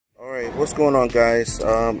What's going on, guys?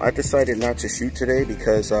 I decided not to shoot today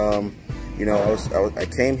because you know, I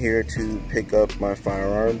came here to pick up my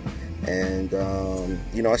firearm, and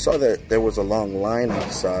you know, I saw that there was a long line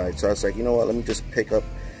outside, so I was like, you know what, let me just pick up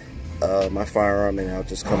my firearm and I'll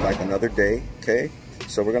just come back another day. Okay,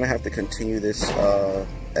 so we're gonna have to continue this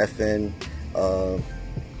FN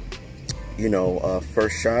you know,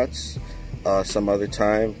 first shots some other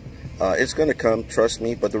time. It's gonna come, trust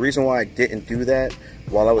me. But the reason why I didn't do that,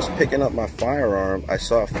 while I was picking up my firearm, I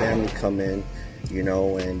saw a family come in, you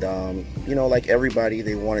know, and you know, like everybody,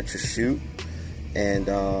 they wanted to shoot, and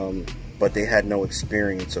but they had no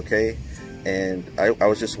experience. Okay, and I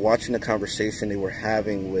was just watching the conversation they were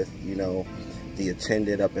having with, you know, the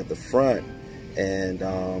attendant up at the front, and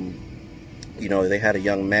you know, they had a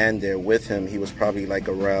young man there with him. He was probably like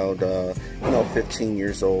around you know, 15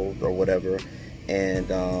 years old or whatever.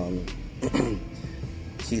 And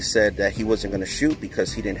he said that he wasn't going to shoot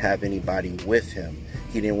because he didn't have anybody with him.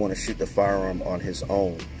 He didn't want to shoot the firearm on his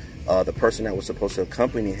own. The person that was supposed to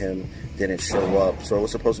accompany him didn't show up. So it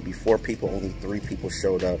was supposed to be 4 people, only 3 people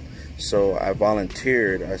showed up. So I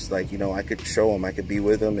volunteered. I was like, you know, I could show him, I could be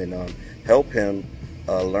with him and help him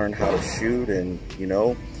learn how to shoot. And, you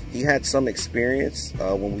know, he had some experience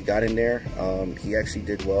when we got in there. He actually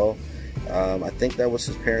did well. I think that was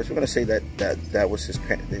his parents. We're gonna say that was his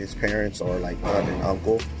parents, or like aunt and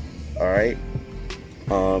uncle. All right.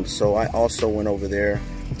 So I also went over there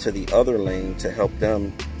to the other lane to help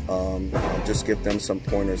them, just give them some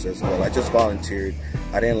pointers as well. I just volunteered.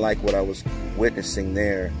 I didn't like what I was witnessing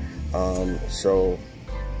there, so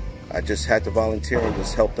I just had to volunteer and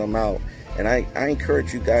just help them out. And I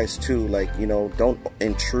encourage you guys too, like, you know, don't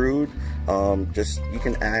intrude. Just, you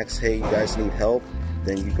can ask, hey, you guys need help?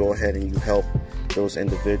 Then you go ahead and you help those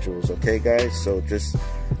individuals. Okay, guys? So just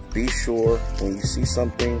be sure when you see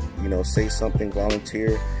something, you know, say something,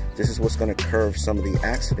 volunteer. This is what's going to curb some of the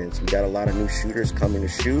accidents. We got a lot of new shooters coming to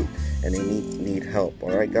shoot, and they need help. All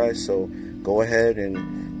right, guys? So go ahead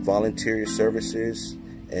and volunteer your services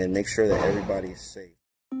and make sure that everybody is safe.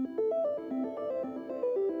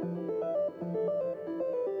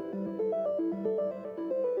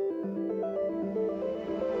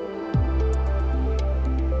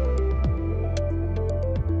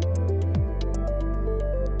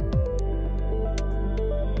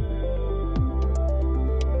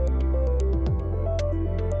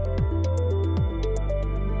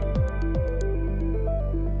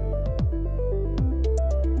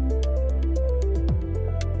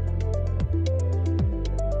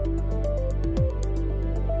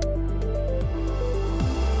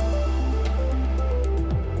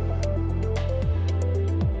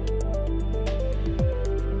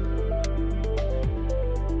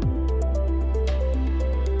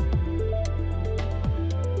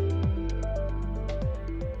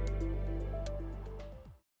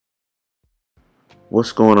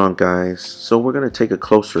 What's going on, guys? So we're going to take a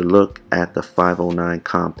closer look at the 509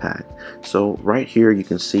 Compact. So right here you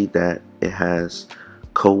can see that it has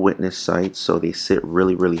co-witness sights, so they sit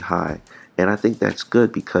really high, and I think that's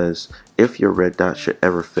good because if your red dot should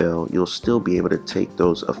ever fail, you'll still be able to take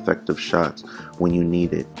those effective shots when you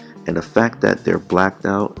need it. And the fact that they're blacked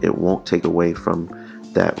out, it won't take away from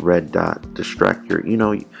that red dot distract your, you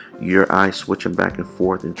know, your eyes switching back and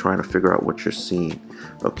forth and trying to figure out what you're seeing.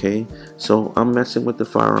 Okay, so I'm messing with the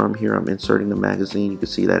firearm here. I'm inserting the magazine. You can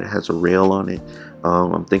see that it has a rail on it.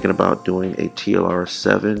 I'm thinking about doing a TLR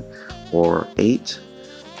 7 or 8.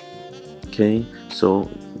 Okay, so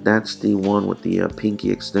that's the one with the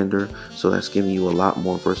pinky extender, so that's giving you a lot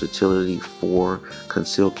more versatility for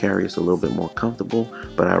concealed carry. It's a little bit more comfortable,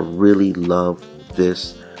 but I really love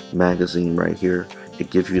this magazine right here. It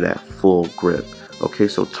gives you that full grip. Okay,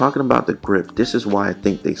 so talking about the grip, this is why I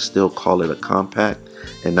think they still call it a compact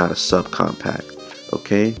and not a subcompact.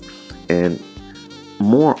 Okay, and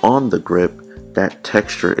more on the grip, that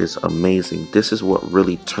texture is amazing. This is what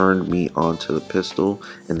really turned me onto the pistol.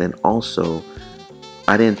 And then also,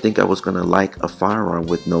 I didn't think I was gonna like a firearm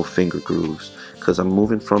with no finger grooves, because I'm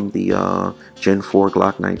moving from the Gen 4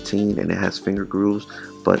 Glock 19 and it has finger grooves,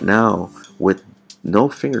 but now with no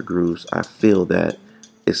finger grooves, I feel that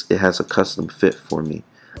it has a custom fit for me.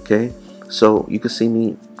 Okay, so you can see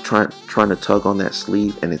me trying to tug on that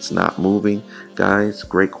sleeve and it's not moving, guys.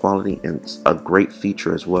 Great quality, and it's a great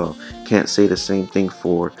feature as well. Can't say the same thing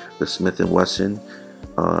for the Smith & Wesson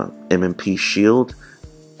M&P Shield.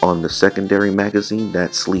 On the secondary magazine,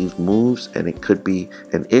 that sleeve moves, and it could be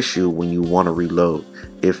an issue when you want to reload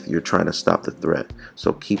if you're trying to stop the threat.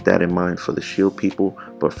 So keep that in mind for the Shield people.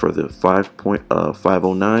 But for the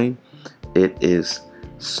 509, it is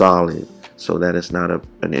solid. so that is not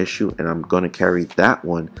an issue, and I'm going to carry that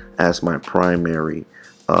one as my primary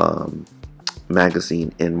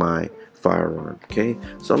magazine in my firearm. Okay,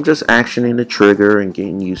 so I'm just actioning the trigger and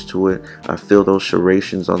getting used to it. I feel those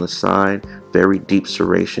serrations on the side, very deep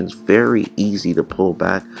serrations, very easy to pull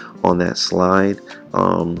back on that slide.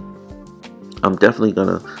 I'm definitely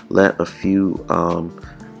gonna let a few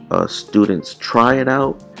students try it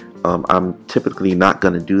out. I'm typically not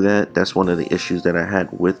gonna do that. That's one of the issues that I had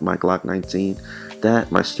with my Glock 19,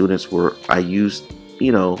 that my students were, I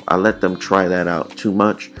let them try that out too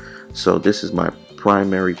much. So this is my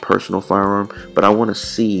primary personal firearm, but I want to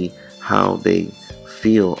see how they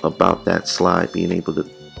feel about that slide, being able to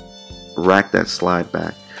rack that slide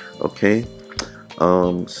back. Okay,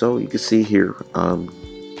 so you can see here,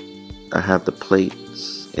 I have the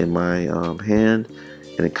plates in my hand,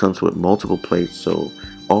 and it comes with multiple plates. So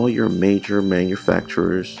all your major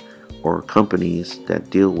manufacturers or companies that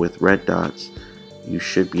deal with red dots, you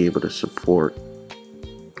should be able to support.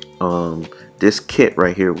 This kit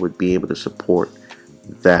right here would be able to support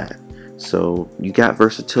that. So you got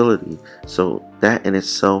versatility. So that in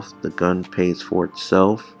itself, the gun pays for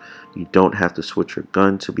itself. You don't have to switch your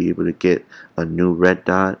gun to be able to get a new red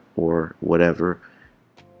dot or whatever.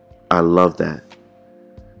 I love that.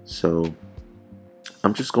 So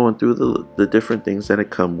I'm just going through the different things that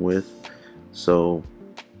it come with. So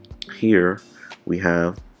here we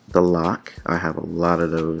have the lock. I have a lot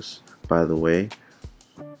of those, by the way.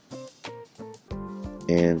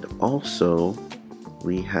 And also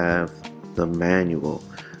we have the manual.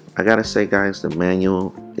 I gotta say, guys, the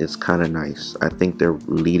manual is kind of nice. I think they're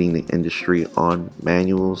leading the industry on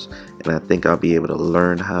manuals, and I think I'll be able to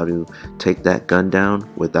learn how to take that gun down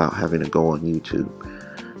without having to go on YouTube.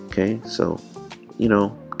 Okay, so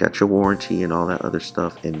got your warranty and all that other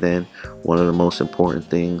stuff. And then one of the most important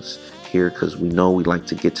things here, because we know we like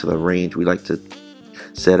to get to the range, we like to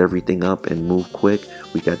set everything up and move quick,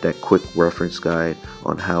 we got that quick reference guide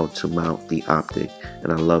on how to mount the optic,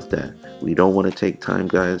 and I love that. We don't want to take time,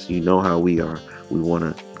 guys. You know how we are. We want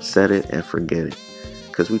to set it and forget it,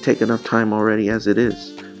 because we take enough time already as it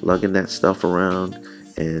is, lugging that stuff around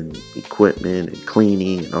and equipment and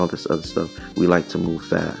cleaning and all this other stuff. We like to move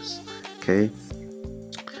fast. Okay,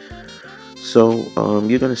 so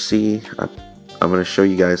you're gonna see, I'm gonna show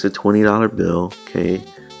you guys a $20 bill. Okay,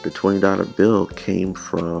 the $20 bill came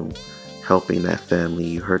from helping that family.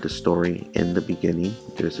 You heard the story in the beginning.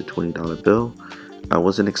 There's a $20 bill. I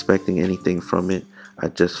wasn't expecting anything from it. I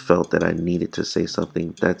just felt that I needed to say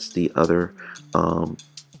something. That's the other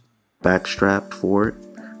back strap for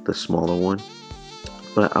it, the smaller one.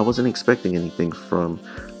 But I wasn't expecting anything from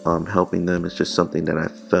helping them. It's just something that I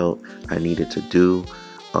felt I needed to do.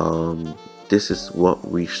 This is what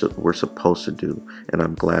we're supposed to do, and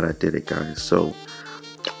I'm glad I did it, guys. So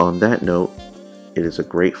on that note, it is a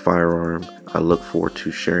great firearm. I look forward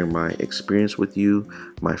to sharing my experience with you,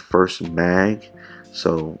 my first mag.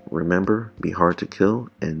 So remember, be hard to kill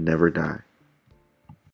and never die.